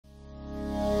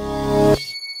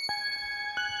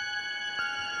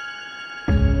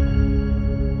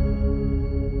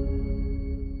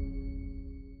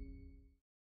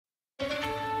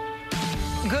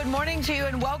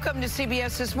Welcome to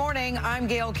CBS This Morning. I'm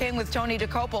Gail King with Tony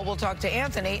DeCopel. We'll talk to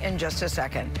Anthony in just a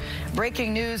second.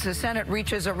 Breaking news, the Senate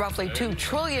reaches a roughly $2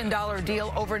 trillion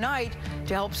deal overnight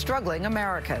to help struggling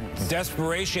Americans.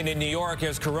 Desperation in New York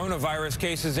as coronavirus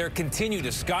cases there continue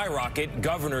to skyrocket.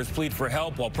 Governors plead for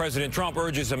help while President Trump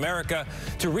urges America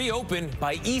to reopen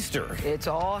by Easter. It's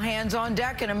all hands on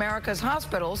deck in America's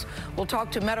hospitals. We'll talk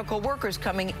to medical workers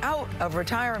coming out of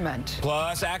retirement.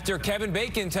 Plus, actor Kevin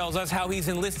Bacon tells us how he's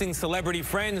enlisting celebrity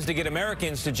friends to get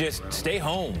Americans to just stay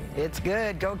home. It's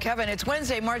good. Go, Kevin. It's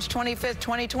Wednesday, March 25th,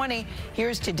 2020.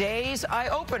 Here's today's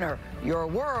eye-opener, your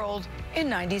world in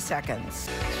 90 seconds.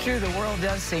 It's true, the world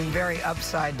does seem very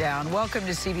upside down. Welcome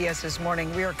to CBS This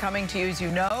Morning. We are coming to you, as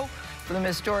you know, from the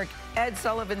historic Ed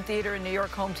Sullivan Theater in New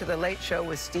York, home to The Late Show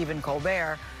with Stephen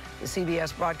Colbert. The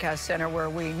CBS Broadcast Center, where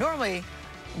we normally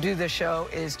do the show,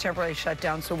 is temporarily shut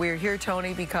down. So we're here,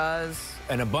 Tony, because...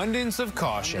 An abundance of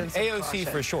caution. AOC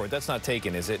for short. That's not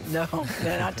taken, is it? No,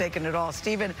 they're not taken at all.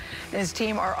 Stephen and his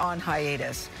team are on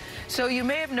hiatus. So you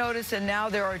may have noticed, and now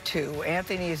there are two.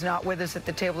 Anthony is not with us at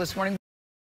the table this morning.